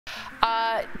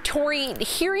Tori,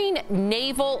 hearing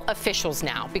naval officials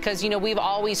now, because, you know, we've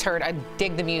always heard, I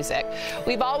dig the music,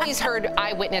 we've always heard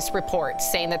eyewitness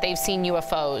reports saying that they've seen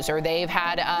UFOs or they've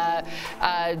had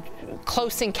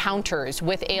close encounters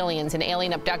with aliens and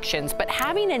alien abductions, but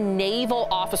having a naval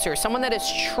officer, someone that is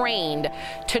trained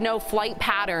to know flight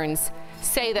patterns,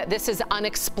 say that this is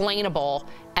unexplainable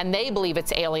and they believe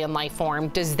it's alien life form,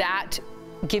 does that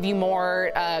give you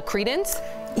more credence?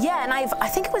 Yeah, and I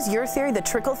think it was your theory, the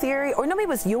trickle theory, or no, maybe it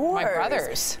was yours. My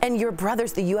brother's. And your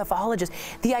brother's, the UFOlogist.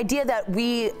 The idea that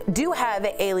we do have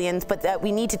aliens, but that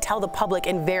we need to tell the public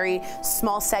in very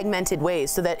small segmented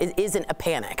ways so that it isn't a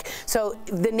panic. So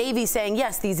the Navy saying,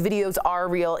 yes, these videos are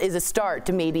real is a start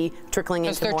to maybe trickling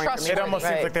into more information. It almost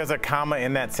seems like there's a comma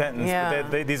in that sentence.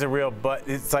 Yeah. These are real, but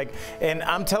it's like, and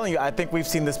I'm telling you, I think we've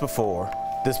seen this before.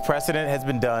 This precedent has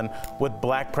been done with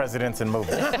black presidents in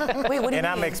movies. Wait, what do you mean? And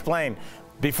I'm explaining.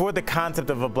 Before the concept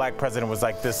of a black president was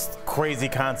like this crazy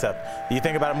concept. You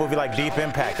think about a movie like Deep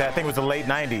Impact, I think it was the late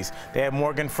 90s. They had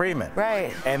Morgan Freeman.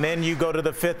 Right. And then you go to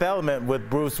The Fifth Element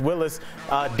with Bruce Willis.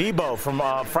 Debo from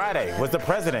Friday was the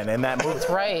president in that movie.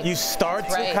 That's right. You start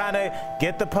to kind of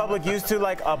get the public used to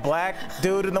like a black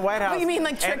dude in the White House. What, you mean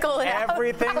like trickle it out?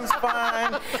 Everything's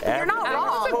fine. You're not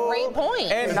wrong. That's a great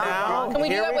point. And now, can we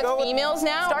do that with females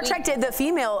now? Star Trek did the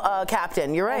female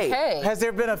captain. You're right. Okay. Has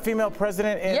there been a female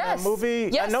president in a movie?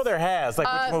 Yes. I know there has. Like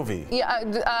which movie?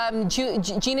 Yeah,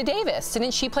 Gina Davis.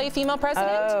 Didn't she play female president?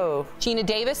 Oh. Gina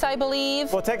Davis, I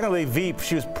believe. Well, technically Veep,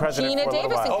 she was president Gina for a little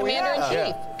Davis while. and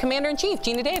Commander-in-Chief. Commander-in-Chief,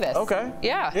 Gina Davis. Okay.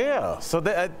 Yeah. Yeah. So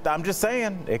I'm just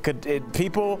saying,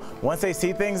 people, once they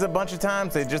see things a bunch of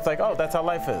times, they just like, oh, that's how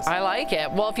life is. I like it.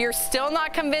 Well, if you're still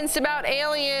not convinced about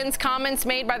aliens, comments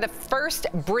made by the first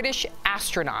British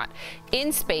astronaut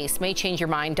in space may change your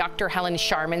mind. Dr. Helen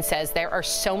Sharman says there are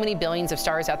so many billions of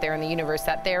stars out there in the universe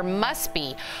that there must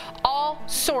be all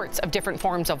sorts of different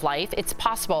forms of life. It's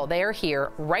possible they are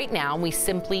here right now, and we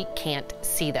simply can't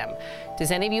see them. Does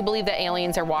any of you believe that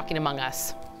aliens are walking among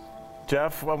us?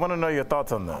 Jeff, I want to know your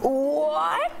thoughts on this.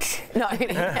 What? No,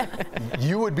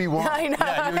 you would be one. I know.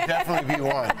 Yeah, you would definitely be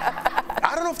one.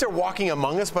 I don't know if they're walking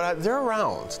among us, but they're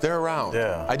around. They're around.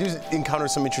 Yeah. I do encounter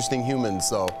some interesting humans,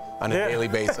 though, on a daily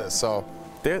basis. So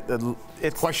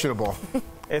it's questionable.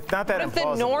 It's not that What if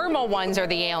the normal ones are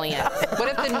the aliens? What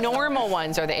if the normal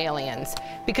ones are the aliens?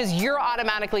 Because you're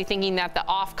automatically thinking that the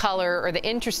off-color or the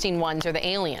interesting ones are the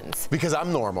aliens. Because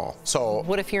I'm normal, so.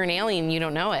 What if you're an alien and you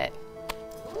don't know it?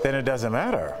 Then it doesn't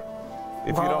matter.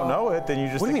 If you don't know it, then you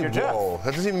just think you're Jeff.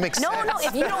 That doesn't even make sense. No,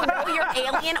 if you don't know you're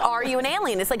an alien, are you an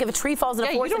alien? It's like if a tree falls in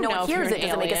a forest and no one hears it,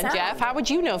 doesn't make a sound. Jeff, how would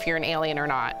you know if you're an alien or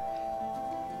not?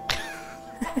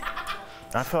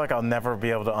 I feel like I'll never be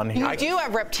able to unhear. You do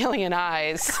have reptilian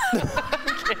eyes.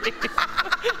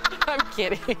 I'm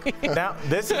kidding. Now,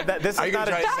 this is not a. That's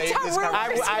how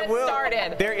I will.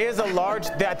 Started. There is a large.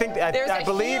 I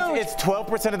believe it's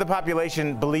 12% of the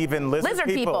population believe in lizard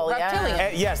people.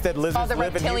 Reptilian. Yes, that lizards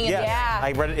live in. Yes,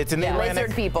 I read it. It's in the Atlantic.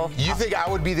 Lizard people. You think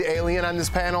I would be the alien on this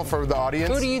panel for the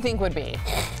audience? Who do you think would be?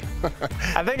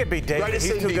 I think it'd be David. He's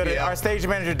too good. Our stage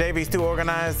manager, Dave, he's too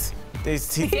organized.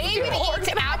 David eats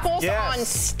apples on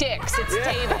sticks. It's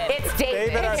David. It's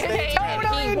David. Our stage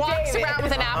manager. He walks around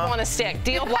with an apple on a stick.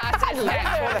 Deal blasted.